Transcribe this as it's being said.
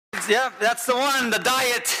Yep, that's the one, the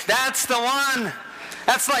diet. That's the one.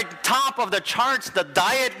 That's like top of the charts, the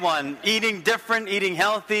diet one. Eating different, eating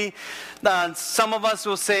healthy. Some of us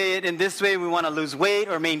will say it in this way, we want to lose weight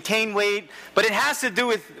or maintain weight. But it has to do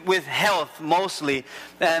with health mostly.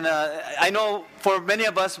 And I know for many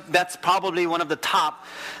of us, that's probably one of the top.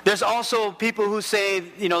 There's also people who say,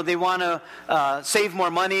 they want to save more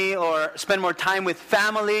money or spend more time with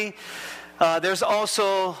family. There's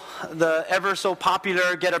also the ever so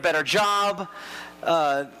popular get a better job.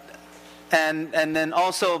 And then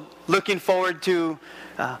also looking forward to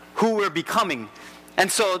who we're becoming.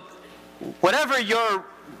 And so whatever your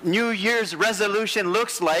New Year's resolution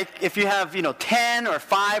looks like, if you have 10 or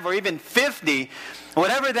 5 or even 50,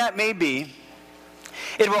 whatever that may be,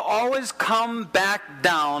 it will always come back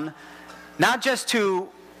down not just to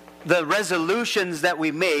the resolutions that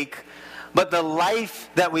we make, but the life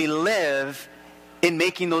that we live in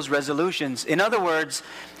making those resolutions. In other words,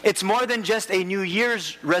 it's more than just a New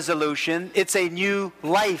Year's resolution, it's a new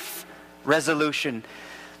life resolution.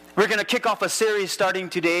 We're going to kick off a series starting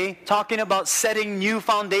today talking about setting new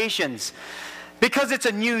foundations. Because it's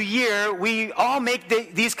a new year, we all make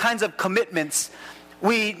these kinds of commitments.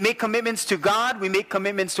 We make commitments to God, we make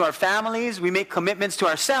commitments to our families, we make commitments to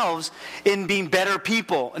ourselves in being better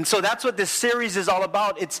people. And so that's what this series is all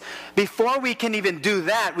about. It's before we can even do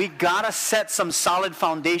that, we got to set some solid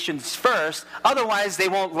foundations first, otherwise they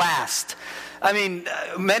won't last. I mean,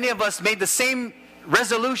 many of us made the same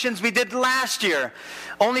resolutions we did last year,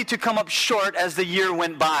 only to come up short as the year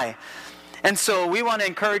went by. And so we want to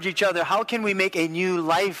encourage each other, how can we make a new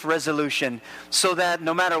life resolution so that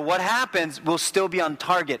no matter what happens, we'll still be on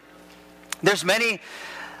target? There's many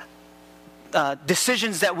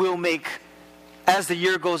decisions that we'll make as the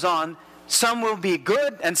year goes on. Some will be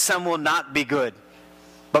good and some will not be good.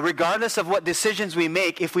 But regardless of what decisions we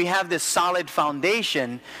make, if we have this solid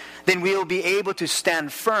foundation, then we will be able to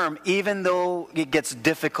stand firm even though it gets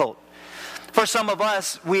difficult. For some of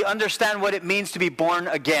us, we understand what it means to be born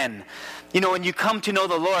again. When you come to know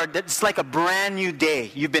the Lord, it's like a brand new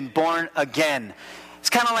day. You've been born again. It's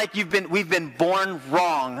kind of like we've been born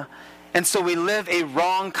wrong. And so we live a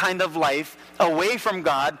wrong kind of life, away from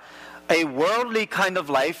God, a worldly kind of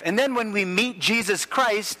life. And then when we meet Jesus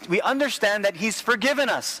Christ, we understand that He's forgiven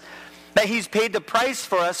us, that He's paid the price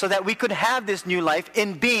for us so that we could have this new life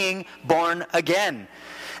in being born again.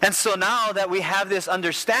 And so now that we have this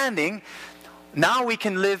understanding, now we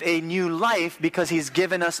can live a new life because He's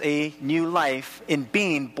given us a new life in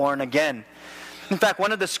being born again. In fact,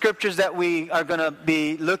 one of the scriptures that we are going to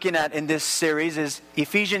be looking at in this series is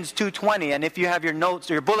Ephesians 2:20. And if you have your notes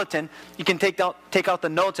or your bulletin, you can take out the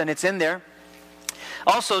notes and it's in there.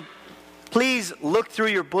 Also, please look through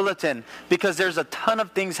your bulletin because there's a ton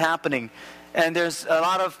of things happening. And there's a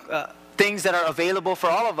lot of things that are available for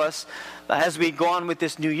all of us as we go on with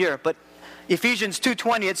this new year. But Ephesians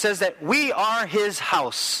 2:20, it says that we are His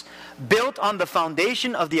house, built on the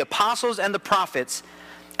foundation of the apostles and the prophets.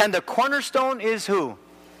 And the cornerstone is who?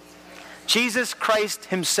 Jesus Christ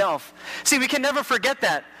Himself. See, we can never forget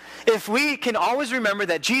that. If we can always remember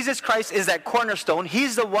that Jesus Christ is that cornerstone,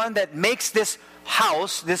 He's the one that makes this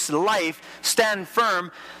house, this life, stand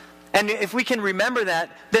firm. And if we can remember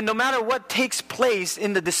that, then no matter what takes place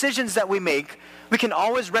in the decisions that we make, we can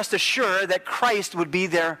always rest assured that Christ would be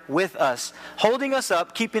there with us, holding us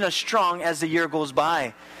up, keeping us strong as the year goes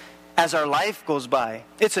by, as our life goes by.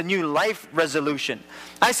 It's a new life resolution.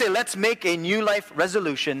 I say let's make a new life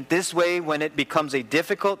resolution. This way, when it becomes a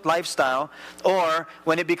difficult lifestyle, or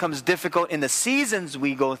when it becomes difficult in the seasons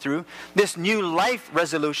we go through, this new life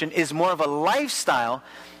resolution is more of a lifestyle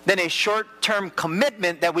than a short-term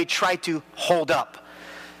commitment that we try to hold up.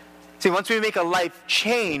 See, once we make a life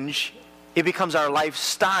change, it becomes our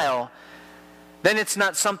lifestyle. Then it's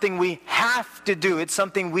not something we have to do. It's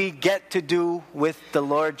something we get to do with the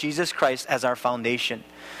Lord Jesus Christ as our foundation.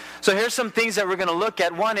 So here's some things that we're going to look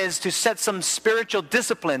at. One is to set some spiritual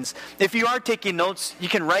disciplines. If you are taking notes, you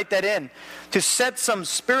can write that in. To set some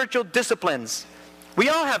spiritual disciplines. We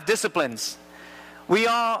all have disciplines. We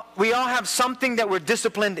all have something that we're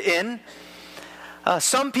disciplined in.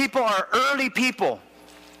 Some people are early people.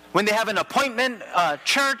 When they have an appointment,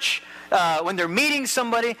 church, when they're meeting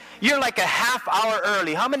somebody, you're like a half hour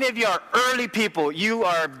early. How many of you are early people? You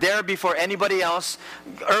are there before anybody else.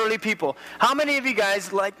 Early people. How many of you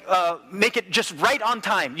guys make it just right on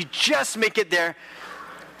time? You just make it there.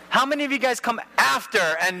 How many of you guys come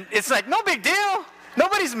after and it's like, no big deal.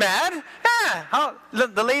 Nobody's mad. Yeah.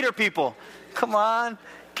 The later people. Come on.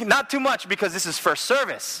 Not too much because this is first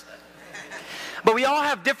service. But we all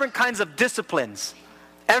have different kinds of disciplines.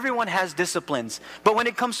 Everyone has disciplines. But when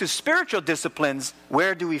it comes to spiritual disciplines,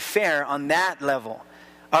 where do we fare on that level?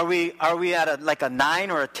 Are we at like a 9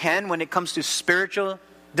 or a 10 when it comes to spiritual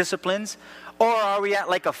disciplines? Or are we at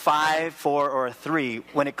like a 5, 4, or a 3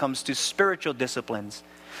 when it comes to spiritual disciplines?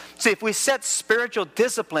 See, if we set spiritual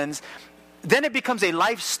disciplines, then it becomes a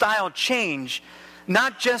lifestyle change,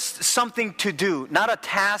 not just something to do, not a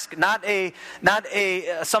task, not a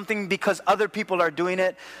something because other people are doing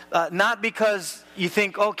it, not because you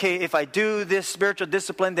think, okay, if I do this spiritual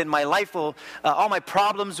discipline, then my life will, all my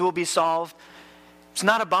problems will be solved. It's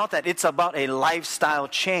not about that. It's about a lifestyle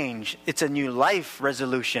change. It's a new life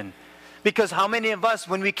resolution. Because how many of us,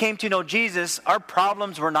 when we came to know Jesus, our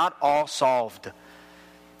problems were not all solved.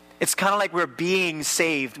 It's kind of like we're being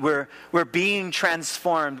saved. We're being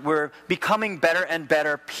transformed. We're becoming better and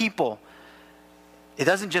better people. It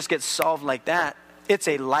doesn't just get solved like that. It's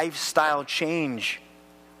a lifestyle change.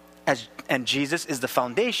 And Jesus is the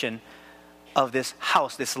foundation of this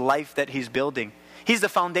house, this life that He's building. He's the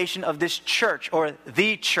foundation of this church, or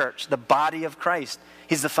the church, the body of Christ.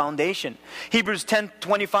 He's the foundation. Hebrews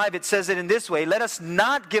 10:25, it says it in this way: let us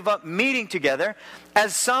not give up meeting together,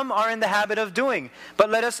 as some are in the habit of doing,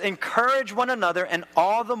 but let us encourage one another, and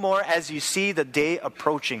all the more as you see the day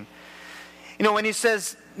approaching. You know, when he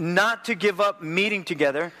says not to give up meeting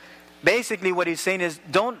together, basically what he's saying is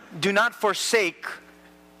do not forsake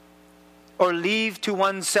or leave to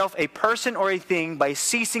oneself a person or a thing by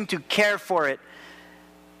ceasing to care for it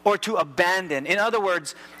or to abandon. In other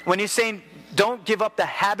words, when he's saying don't give up the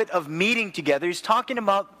habit of meeting together, he's talking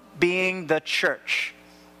about being the church,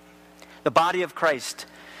 the body of Christ.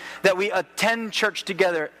 That we attend church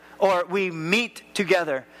together, or we meet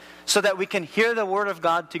together, so that we can hear the Word of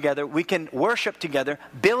God together, we can worship together,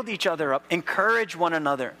 build each other up, encourage one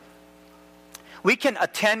another. We can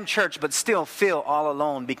attend church but still feel all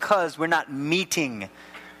alone because we're not meeting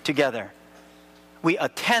together. We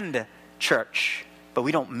attend church, but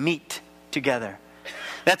we don't meet together.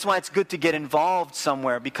 That's why it's good to get involved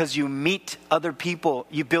somewhere, because you meet other people.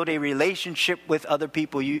 You build a relationship with other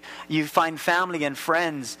people. You find family and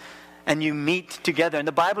friends, and you meet together. And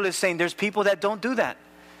the Bible is saying there's people that don't do that.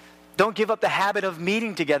 Don't give up the habit of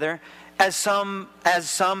meeting together, as some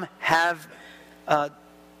have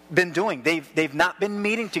been doing. They've not been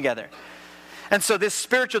meeting together. And so this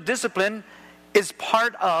spiritual discipline is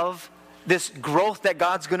part of this growth that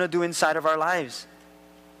God's going to do inside of our lives.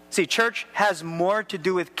 See, church has more to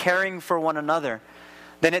do with caring for one another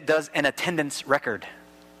than it does an attendance record.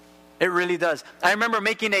 It really does. I remember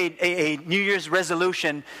making a New Year's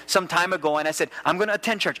resolution some time ago, and I said, I'm going to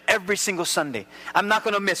attend church every single Sunday. I'm not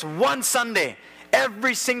going to miss one Sunday.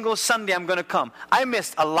 Every single Sunday I'm going to come. I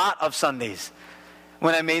missed a lot of Sundays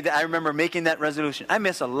when I made that. I remember making that resolution. I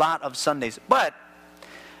missed a lot of Sundays. But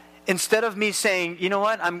instead of me saying, you know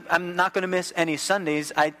what, I'm not going to miss any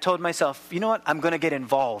Sundays, I told myself, you know what, I'm going to get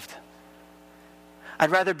involved.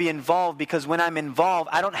 I'd rather be involved, because when I'm involved,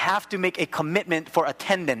 I don't have to make a commitment for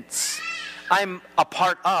attendance. I'm a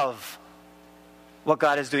part of what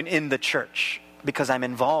God is doing in the church because I'm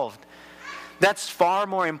involved. That's far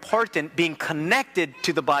more important, being connected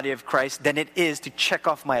to the body of Christ, than it is to check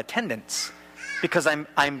off my attendance, because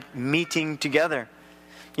I'm meeting together.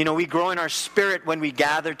 You know, we grow in our spirit when we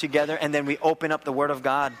gather together, and then we open up the Word of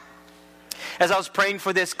God. As I was praying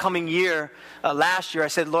for this coming year, last year, I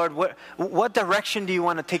said, Lord, what direction do you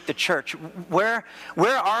want to take the church? Where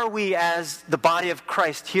are we as the body of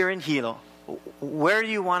Christ here in Hilo? Where do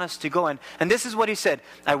you want us to go? And this is what He said: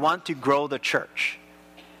 I want to grow the church.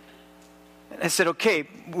 I said, okay,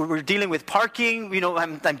 we're dealing with parking. You know,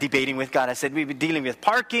 I'm debating with God. I said, we've been dealing with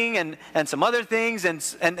parking and some other things.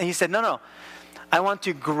 And He said, no. I want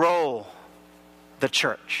to grow the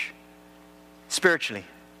church spiritually.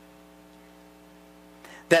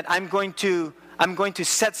 That I'm going to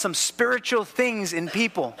set some spiritual things in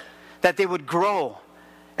people, that they would grow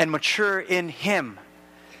and mature in Him.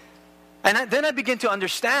 And then I begin to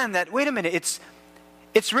understand that, wait a minute,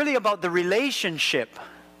 it's really about the relationship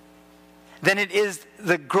than it is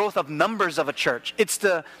the growth of numbers of a church. It's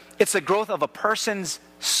the growth of a person's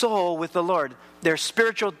soul with the Lord, their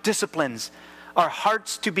spiritual disciplines, our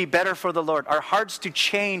hearts to be better for the Lord, our hearts to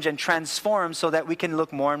change and transform so that we can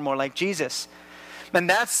look more and more like Jesus. And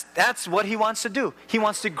that's what He wants to do. He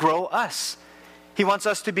wants to grow us. He wants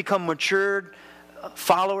us to become matured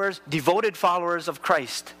followers, devoted followers of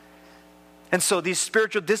Christ. And so these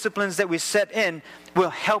spiritual disciplines that we set in will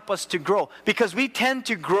help us to grow. Because we tend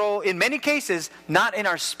to grow, in many cases, not in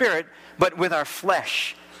our spirit, but with our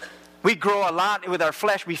flesh. We grow a lot with our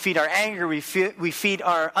flesh. We feed our anger. We feed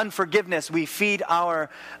our unforgiveness. We feed our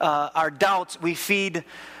doubts. We feed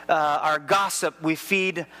our gossip. We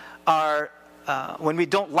feed our when we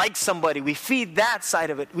don't like somebody, we feed that side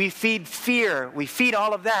of it. We feed fear. We feed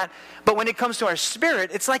all of that. But when it comes to our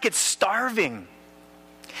spirit, it's like it's starving.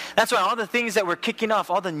 That's why all the things that we're kicking off,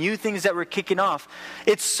 all the new things that we're kicking off,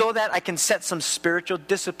 it's so that I can set some spiritual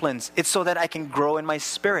disciplines. It's so that I can grow in my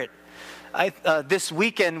spirit. This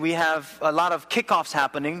weekend we have a lot of kickoffs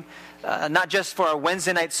happening, not just for our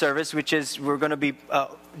Wednesday night service, which is we're going to be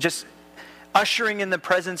just ushering in the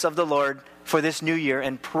presence of the Lord for this new year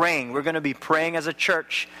and praying. We're going to be praying as a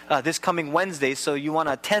church this coming Wednesday, so you want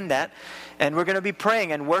to attend that. And we're going to be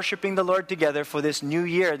praying and worshiping the Lord together for this new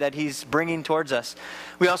year that He's bringing towards us.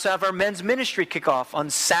 We also have our men's ministry kickoff on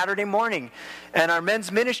Saturday morning. And our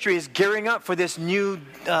men's ministry is gearing up for this new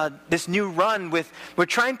run. We're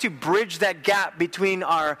trying to bridge that gap between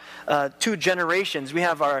our two generations. We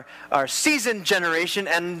have our seasoned generation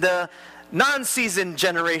and the non-seasoned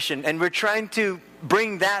generation. And we're trying to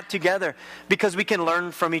bring that together because we can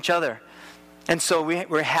learn from each other. And so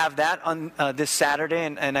we have that on this Saturday,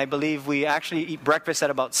 and I believe we actually eat breakfast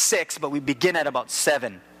at about 6, but we begin at about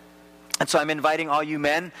 7. And so I'm inviting all you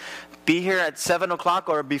men, be here at 7 o'clock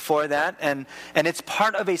or before that, and it's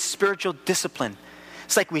part of a spiritual discipline.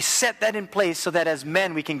 It's like we set that in place so that as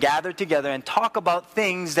men we can gather together and talk about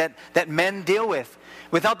things that men deal with,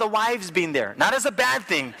 without the wives being there. Not as a bad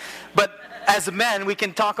thing, but as men we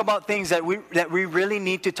can talk about things that we really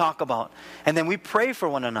need to talk about. And then we pray for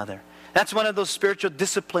one another. That's one of those spiritual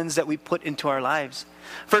disciplines that we put into our lives.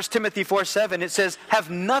 1 Timothy 4:7, it says,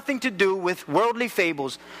 have nothing to do with worldly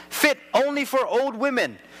fables, fit only for old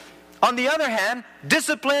women. On the other hand,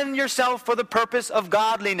 discipline yourself for the purpose of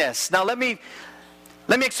godliness. Now let me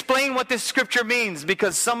explain what this scripture means,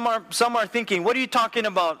 because some are thinking, what are you talking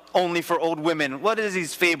about only for old women? What is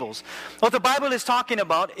these fables? What the Bible is talking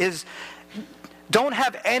about is don't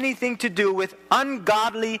have anything to do with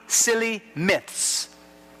ungodly, silly myths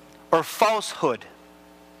or falsehood.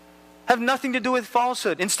 Have nothing to do with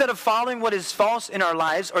falsehood. Instead of following what is false in our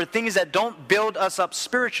lives or things that don't build us up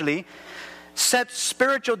spiritually, set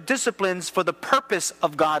spiritual disciplines for the purpose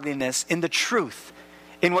of godliness in the truth,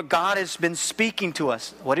 in what God has been speaking to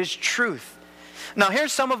us. What is truth? Now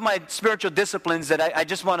here's some of my spiritual disciplines that I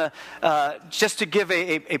just want to, just to give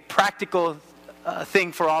a practical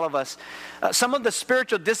thing for all of us. Some of the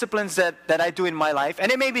spiritual disciplines that I do in my life,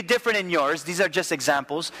 and it may be different in yours, these are just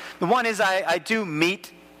examples. The one is I do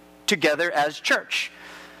meet together as church.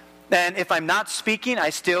 And if I'm not speaking, I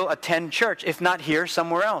still attend church. If not here,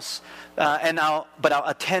 somewhere else. I'll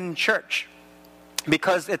attend church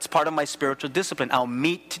because it's part of my spiritual discipline. I'll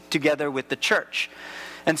meet together with the church.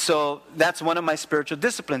 And so that's one of my spiritual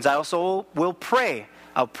disciplines. I also will pray.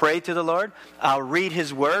 I'll pray to the Lord. I'll read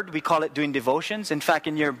His Word. We call it doing devotions. In fact,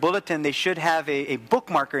 in your bulletin, they should have a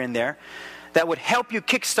bookmarker in there that would help you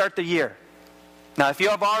kickstart the year. Now, if you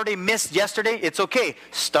have already missed yesterday, it's okay.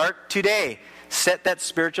 Start today. Set that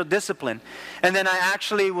spiritual discipline. And then I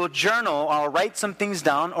actually will journal. I'll write some things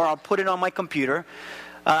down, or I'll put it on my computer.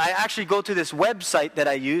 I actually go to this website that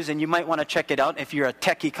I use, and you might want to check it out if you're a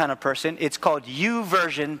techie kind of person. It's called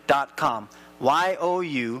youversion.com.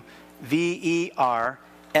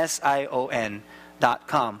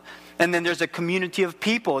 youversion.com. And then there's a community of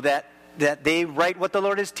people that they write what the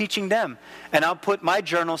Lord is teaching them. And I'll put my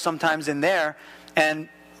journal sometimes in there, and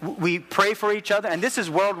we pray for each other. And this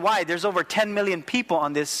is worldwide. There's over 10 million people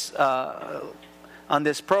on this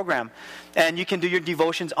program. And you can do your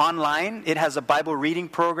devotions online. It has a Bible reading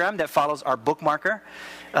program that follows our bookmarker.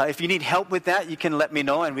 If you need help with that, you can let me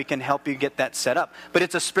know and we can help you get that set up. But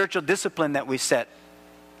it's a spiritual discipline that we set.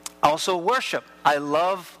 Also worship. I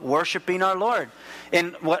love worshiping our Lord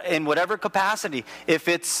in whatever capacity. If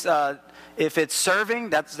it's serving,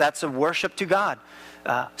 that's a worship to God.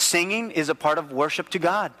 Singing is a part of worship to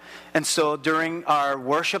God. And so during our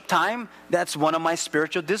worship time, that's one of my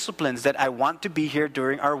spiritual disciplines, that I want to be here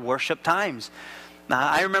during our worship times. Now,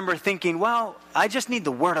 I remember thinking, well, I just need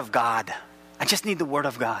the Word of God. I just need the Word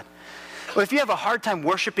of God. Well, if you have a hard time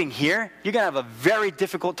worshiping here, you're going to have a very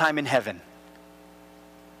difficult time in heaven.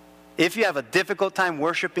 If you have a difficult time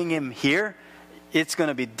worshiping Him here, it's going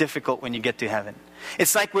to be difficult when you get to heaven.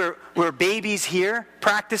 It's like we're babies here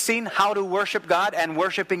practicing how to worship God and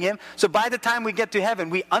worshiping Him. So by the time we get to heaven,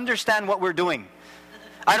 we understand what we're doing.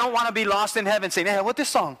 I don't want to be lost in heaven saying, hey, what's this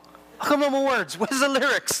song? How come no more words? What is the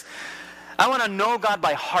lyrics? I want to know God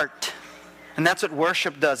by heart. And that's what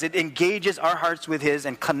worship does. It engages our hearts with His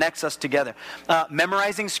and connects us together.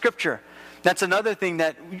 Memorizing Scripture. That's another thing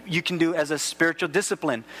that you can do as a spiritual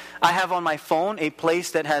discipline. I have on my phone a place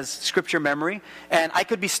that has scripture memory, and I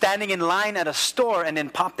could be standing in line at a store and then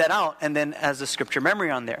pop that out and then has a scripture memory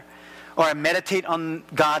on there. Or I meditate on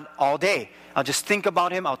God all day. I'll just think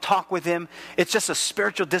about Him. I'll talk with Him. It's just a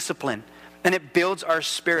spiritual discipline. And it builds our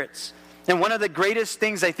spirits. And one of the greatest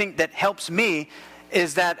things I think that helps me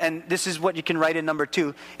is that, and this is what you can write in number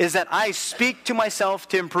 2, is that I speak to myself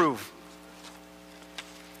to improve.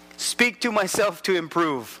 Speak to myself to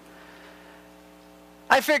improve.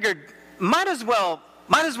 I figured, might as well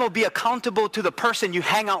be accountable to the person you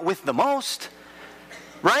hang out with the most.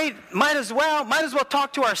 Right? Might as well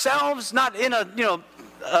talk to ourselves, not in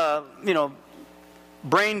a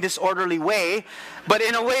brain disorderly way, but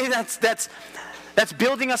in a way that's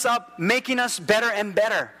building us up, making us better and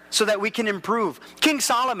better, so that we can improve. King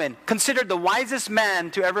Solomon, considered the wisest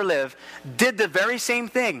man to ever live, did the very same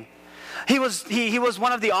thing. He was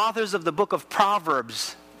one of the authors of the book of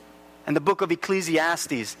Proverbs and the book of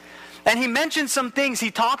Ecclesiastes. And he mentions some things. He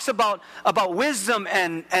talks about wisdom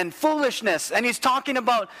and foolishness. And he's talking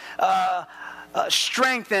about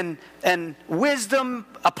strength and wisdom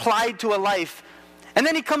applied to a life. And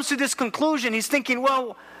then he comes to this conclusion. He's thinking,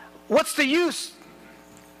 well, what's the use?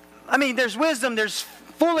 I mean, there's wisdom, there's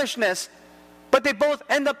foolishness, but they both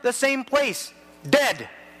end up the same place, dead.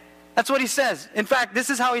 That's what he says. In fact, this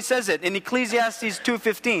is how he says it in Ecclesiastes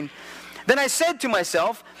 2:15. Then I said to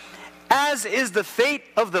myself, as is the fate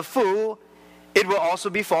of the fool, it will also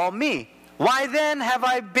befall me. Why then have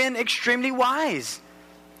I been extremely wise?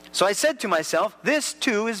 So I said to myself, this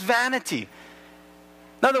too is vanity.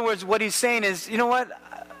 In other words, what he's saying is, you know what?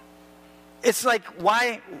 It's like,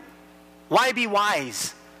 why be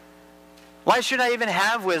wise? Why should I even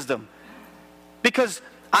have wisdom? Because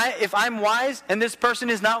if I'm wise and this person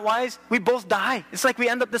is not wise, we both die. It's like we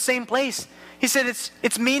end up the same place. He said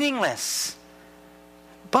it's meaningless.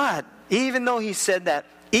 But even though he said that,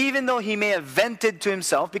 even though he may have vented to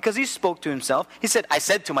himself, because he spoke to himself, he said, I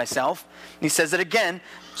said to myself. And he says it again.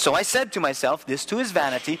 So I said to myself, this too is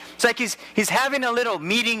vanity. It's like he's having a little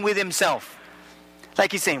meeting with himself.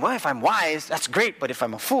 Like he's saying, well, if I'm wise, that's great. But if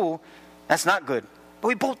I'm a fool, that's not good. But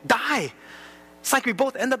we both die. It's like we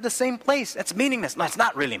both end up the same place. That's meaningless. No, it's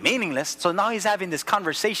not really meaningless. So now he's having this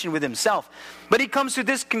conversation with himself. But he comes to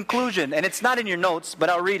this conclusion, and it's not in your notes, but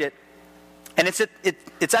I'll read it. And it's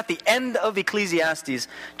at the end of Ecclesiastes,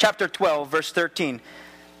 chapter 12, verse 13.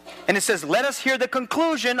 And it says, let us hear the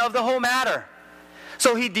conclusion of the whole matter.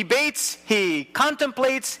 So he debates, he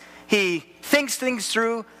contemplates, he thinks things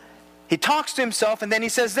through, he talks to himself, and then he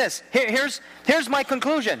says this. Here's my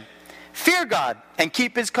conclusion. Fear God and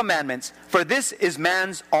keep His commandments, for this is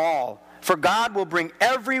man's all. For God will bring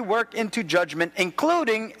every work into judgment,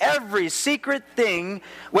 including every secret thing,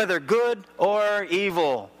 whether good or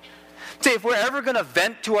evil. See, if we're ever going to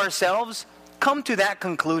vent to ourselves, come to that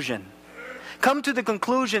conclusion. Come to the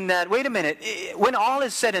conclusion that, wait a minute, when all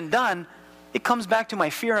is said and done, it comes back to my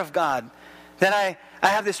fear of God. That I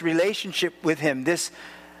have this relationship with Him, this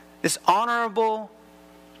honorable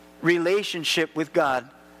relationship with God,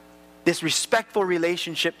 this respectful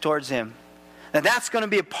relationship towards Him. Now that's going to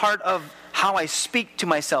be a part of how I speak to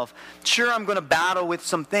myself. Sure, I'm going to battle with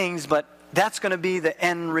some things, but that's going to be the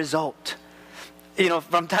end result. You know,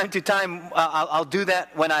 from time to time, I'll do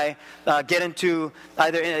that when I get into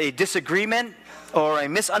either a disagreement or a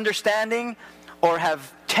misunderstanding or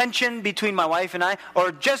have tension between my wife and I,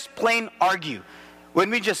 or just plain argue. When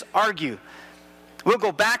we just argue, we'll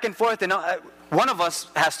go back and forth, and one of us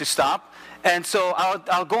has to stop. And so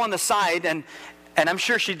I'll go on the side, and I'm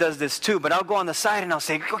sure she does this too, but I'll go on the side and I'll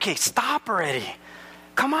say, okay, stop already.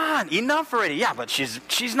 Come on, enough already. Yeah, but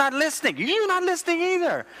she's not listening. You're not listening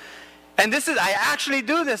either. And I actually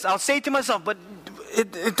do this. I'll say to myself, but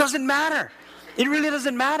it doesn't matter. It really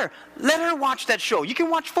doesn't matter. Let her watch that show. You can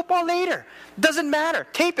watch football later. Doesn't matter.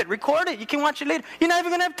 Tape it, record it. You can watch it later. You're not even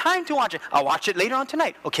going to have time to watch it. I'll watch it later on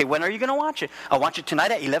tonight. Okay, when are you going to watch it? I'll watch it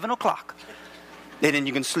tonight at 11 o'clock. And then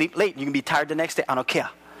you can sleep late. You can be tired the next day. I don't care.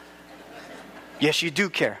 Yes, you do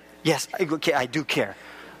care. Yes, okay, I do care.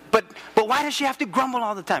 But why does she have to grumble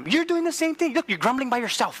all the time? You're doing the same thing. Look, you're grumbling by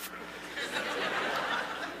yourself.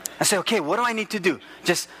 I say, okay, what do I need to do?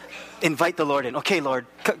 Just invite the Lord in. Okay, Lord,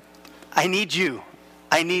 I need you.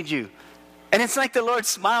 I need you. And it's like the Lord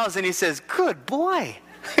smiles and He says, good boy.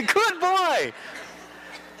 Good boy.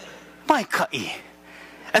 My ka'i.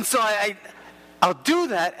 And so I'll do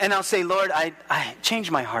that, and I'll say, Lord, I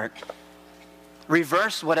change my heart.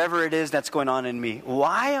 Reverse whatever it is that's going on in me.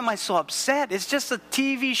 Why am I so upset? It's just a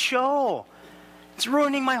TV show. It's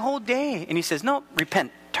ruining my whole day. And He says, no,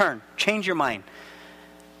 repent, turn, change your mind.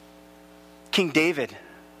 King David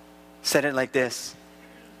said it like this.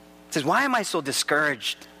 He says, why am I so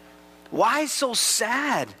discouraged? Why so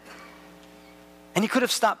sad? And he could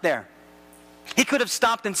have stopped there. He could have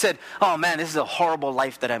stopped and said, oh man, this is a horrible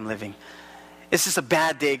life that I'm living. It's just a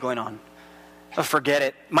bad day going on. Oh, forget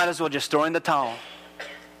it. Might as well just throw in the towel.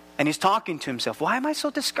 And he's talking to himself. Why am I so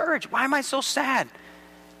discouraged? Why am I so sad?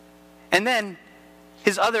 And then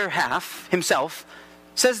his other half, himself,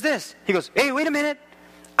 says this. He goes, hey, wait a minute.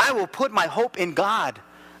 I will put my hope in God.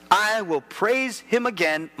 I will praise him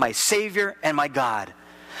again, my Savior and my God.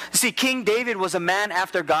 See, King David was a man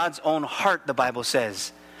after God's own heart, the Bible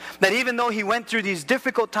says. That even though he went through these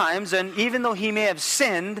difficult times, and even though he may have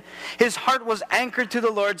sinned, his heart was anchored to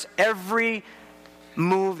the Lord's every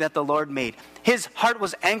move that the Lord made. His heart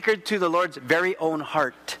was anchored to the Lord's very own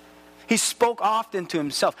heart. He spoke often to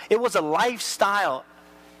himself. It was a lifestyle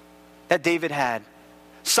that David had.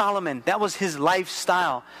 Solomon, that was his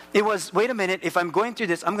lifestyle. It was, wait a minute, if I'm going through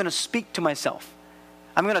this, I'm going to speak to myself.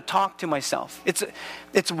 I'm going to talk to myself.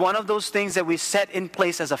 It's one of those things that we set in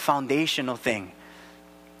place as a foundational thing,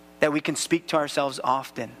 that we can speak to ourselves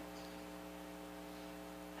often.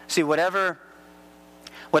 See, whatever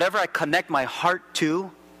I connect my heart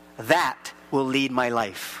to, that will lead my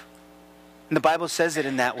life. And the Bible says it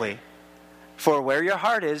in that way. For where your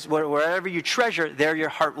heart is, wherever you treasure, there your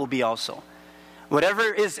heart will be also. Whatever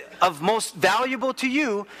is of most valuable to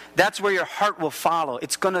you, that's where your heart will follow.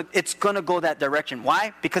 It's gonna go that direction.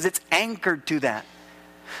 Why? Because it's anchored to that.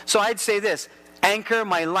 So I'd say this, anchor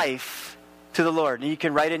my life to the Lord. And you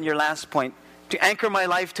can write in your last point, to anchor my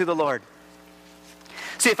life to the Lord.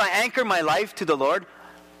 See, if I anchor my life to the Lord,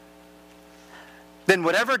 then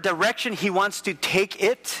whatever direction he wants to take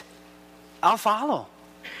it, I'll follow.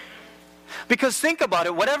 Because think about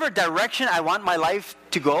it, whatever direction I want my life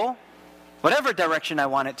to go, whatever direction I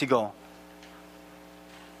want it to go,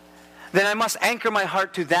 then I must anchor my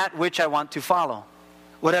heart to that which I want to follow.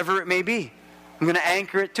 Whatever it may be, I'm going to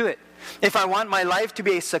anchor it to it. If I want my life to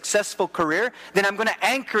be a successful career, then I'm going to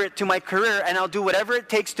anchor it to my career, and I'll do whatever it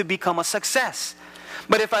takes to become a success.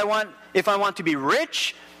 But if I want to be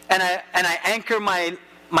rich, and I anchor my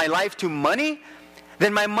life to money,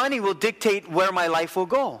 then my money will dictate where my life will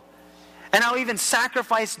go. And I'll even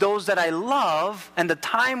sacrifice those that I love and the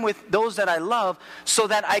time with those that I love so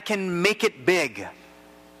that I can make it big.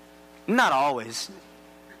 Not always.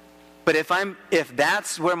 But if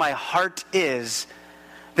that's where my heart is,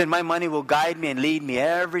 then my money will guide me and lead me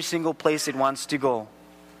every single place it wants to go.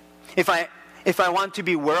 If I want to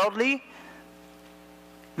be worldly,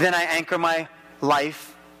 then I anchor my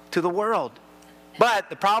life to the world. But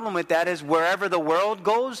the problem with that is wherever the world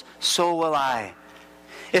goes, so will I.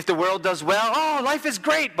 If the world does well, oh, life is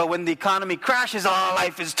great. But when the economy crashes, oh,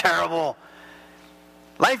 life is terrible.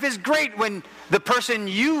 Life is great when the person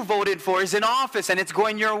you voted for is in office and it's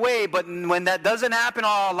going your way. But when that doesn't happen,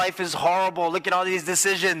 oh, life is horrible. Look at all these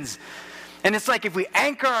decisions. And it's like if we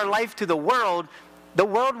anchor our life to the world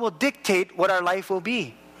will dictate what our life will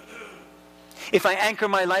be. If I anchor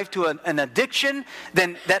my life to an addiction,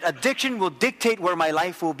 then that addiction will dictate where my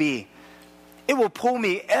life will be. It will pull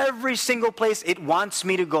me every single place it wants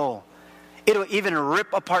me to go. It'll even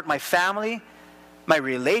rip apart my family, my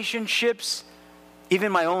relationships,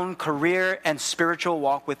 even my own career and spiritual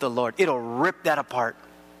walk with the Lord. It'll rip that apart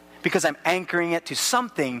because I'm anchoring it to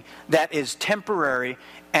something that is temporary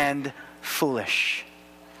and foolish.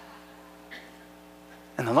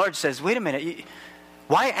 And the Lord says, wait a minute,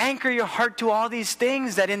 why anchor your heart to all these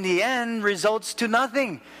things that in the end results to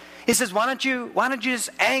nothing? He says, why don't you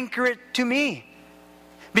just anchor it to me?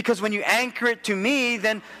 Because when you anchor it to me,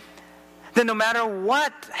 then no matter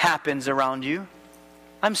what happens around you,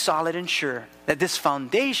 I'm solid and sure that this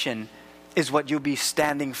foundation is what you'll be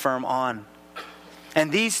standing firm on.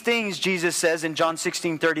 And these things, Jesus says in John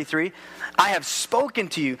 16:33, I have spoken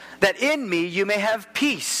to you, that in me you may have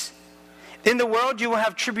peace. In the world you will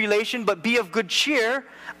have tribulation, but be of good cheer.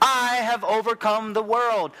 I have overcome the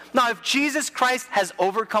world. Now, if Jesus Christ has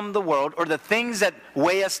overcome the world, or the things that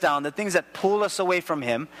weigh us down, the things that pull us away from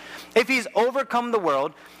Him, if He's overcome the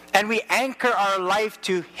world, and we anchor our life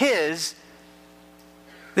to His,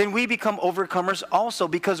 then we become overcomers also,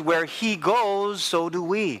 because where He goes, so do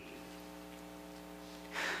we.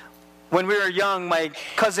 When we were young, my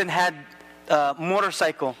cousin had a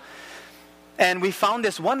motorcycle, and we found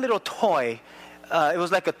this one little toy. It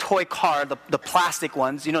was like a toy car, the plastic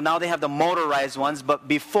ones. You know, now they have the motorized ones, but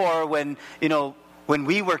before, when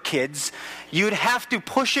we were kids, you'd have to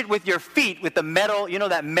push it with your feet with the metal,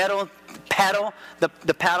 that metal paddle,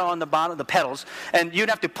 the paddle on the bottom, the pedals, and you'd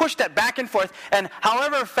have to push that back and forth, and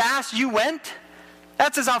however fast you went,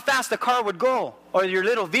 that's just how fast the car would go, or your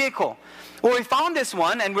little vehicle. Well, we found this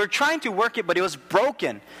one, and we were trying to work it, but it was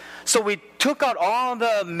broken. So we took out all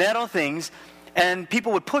the metal things, and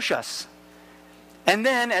people would push us. And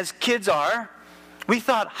then, as kids are, we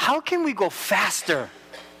thought, how can we go faster?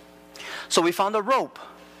 So we found a rope,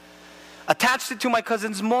 attached it to my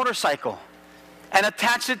cousin's motorcycle, and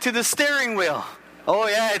attached it to the steering wheel. Oh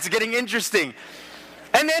yeah, it's getting interesting.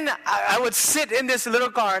 And then I would sit in this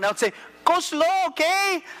little car and I would say, go slow,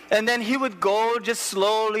 okay? And then he would go just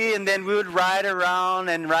slowly, and then we would ride around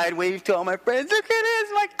and wave to all my friends, look at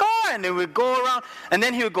this, my car. And then we'd go around, and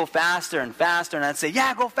then he would go faster and faster, and I'd say,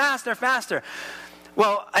 yeah, go faster, faster.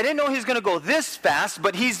 Well, I didn't know he was going to go this fast,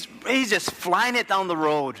 but he's just flying it down the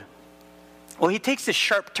road. Well, he takes this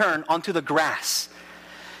sharp turn onto the grass.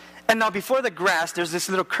 And now before the grass, there's this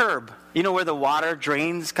little curb. You know where the water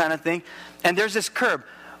drains kind of thing? And there's this curb.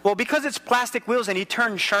 Well, because it's plastic wheels and he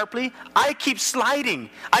turns sharply, I keep sliding.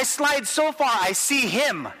 I slide so far, I see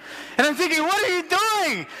him. And I'm thinking, what are you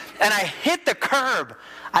doing? And I hit the curb.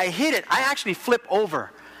 I hit it. I actually flip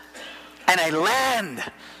over. And I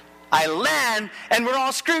land. And we're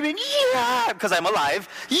all screaming, yeah, because I'm alive.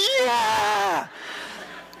 Yeah.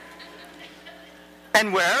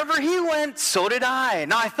 And wherever he went, so did I.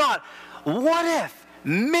 Now I thought, what if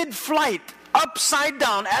mid-flight, upside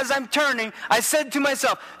down, as I'm turning, I said to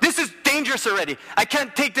myself, this is dangerous already. I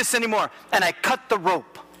can't take this anymore. And I cut the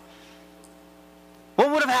rope.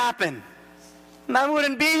 What would have happened? I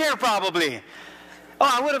wouldn't be here probably. Oh,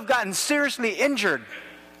 I would have gotten seriously injured.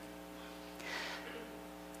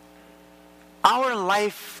 Our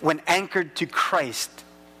life, when anchored to Christ,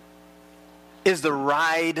 is the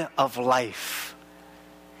ride of life.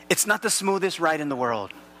 It's not the smoothest ride in the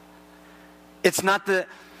world. It's not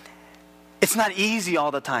easy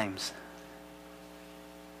all the times.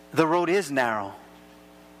 The road is narrow.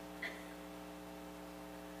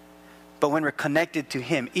 But when we're connected to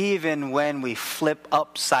Him, even when we flip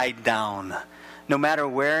upside down, no matter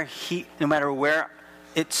where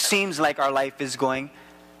it seems like our life is going,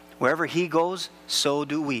 wherever He goes, so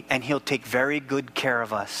do we. And He'll take very good care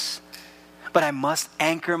of us. But I must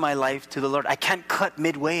anchor my life to the Lord. I can't cut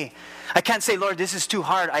midway. I can't say, Lord, this is too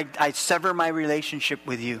hard. I sever my relationship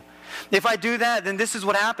with you. If I do that, then this is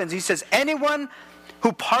what happens. He says, anyone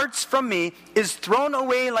who parts from me is thrown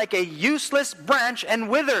away like a useless branch and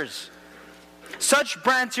withers. Such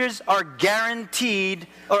branches are gathered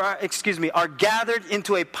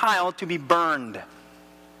into a pile to be burned.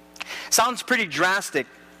 Sounds pretty drastic,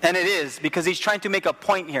 and it is, because he's trying to make a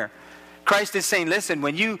point here. Christ is saying, listen,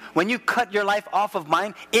 when you cut your life off of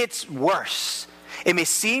mine, it's worse. It may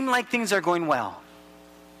seem like things are going well.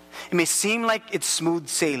 It may seem like it's smooth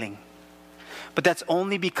sailing. But that's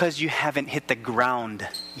only because you haven't hit the ground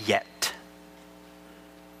yet.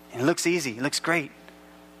 And it looks easy. It looks great.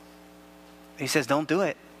 He says, don't do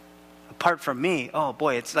it. Apart from me, oh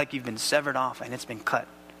boy, it's like you've been severed off and it's been cut.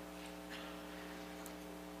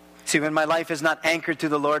 See, when my life is not anchored to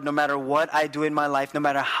the Lord, no matter what I do in my life, no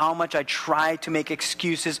matter how much I try to make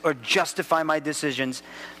excuses or justify my decisions,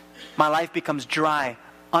 my life becomes dry,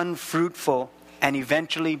 unfruitful, and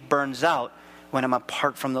eventually burns out when I'm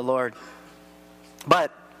apart from the Lord.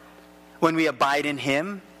 But when we abide in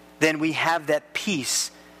Him, then we have that peace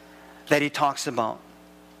that He talks about.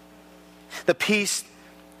 The peace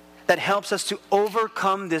that helps us to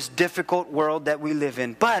overcome this difficult world that we live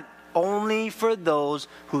in. But only for those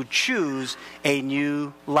who choose a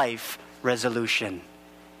new life resolution.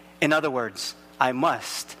 In other words, I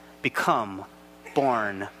must become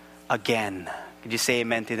born again. Could you say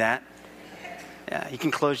amen to that? Yeah, you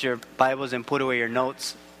can close your Bibles and put away your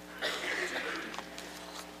notes.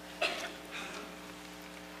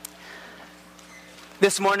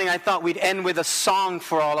 This morning I thought we'd end with a song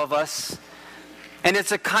for all of us. And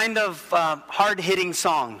it's a kind of hard-hitting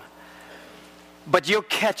song. But you'll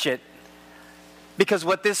catch it, because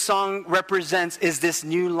what this song represents is this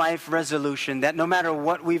new life resolution that no matter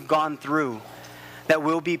what we've gone through, that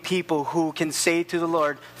we'll be people who can say to the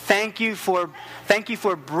Lord, thank you for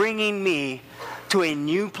bringing me to a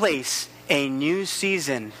new place, a new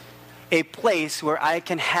season, a place where I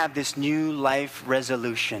can have this new life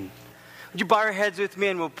resolution. Would you bow your heads with me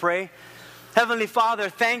and we'll pray? Heavenly Father,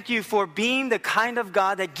 thank you for being the kind of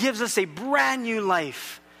God that gives us a brand new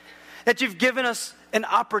life. That you've given us an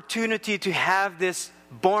opportunity to have this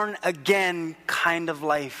born again kind of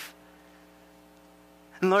life.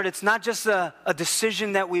 And Lord, it's not just a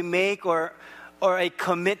decision that we make or a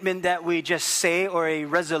commitment that we just say or a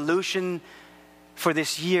resolution for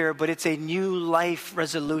this year, but it's a new life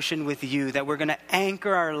resolution with you, that we're going to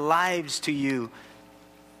anchor our lives to you.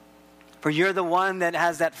 For you're the one that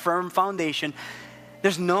has that firm foundation.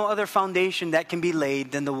 There's no other foundation that can be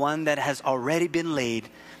laid than the one that has already been laid.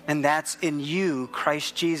 And that's in you,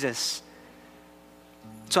 Christ Jesus.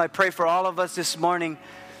 So I pray for all of us this morning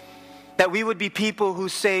that we would be people who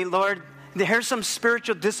say, Lord, here's some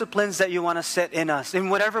spiritual disciplines that you want to set in us in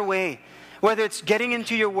whatever way. Whether it's getting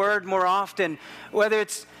into your word more often, whether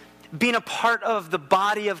it's being a part of the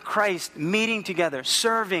body of Christ, meeting together,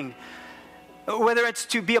 serving, whether it's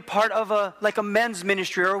to be a part of a men's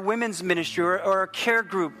ministry or a women's ministry or a care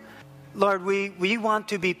group. Lord, we want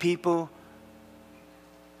to be people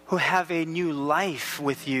who have a new life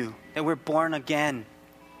with you, that we're born again.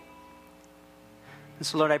 And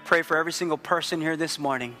so, Lord, I pray for every single person here this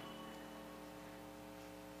morning,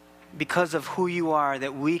 because of who you are,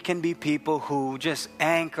 that we can be people who just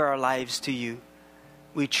anchor our lives to you.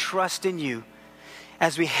 We trust in you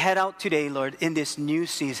as we head out today, Lord, in this new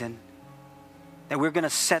season, that we're going to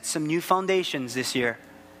set some new foundations this year.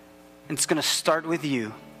 And it's going to start with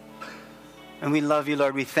you. And we love you,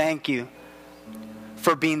 Lord. We thank you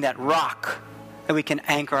for being that rock that we can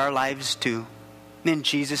anchor our lives to. In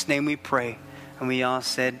Jesus' name we pray. And we all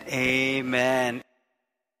said, amen.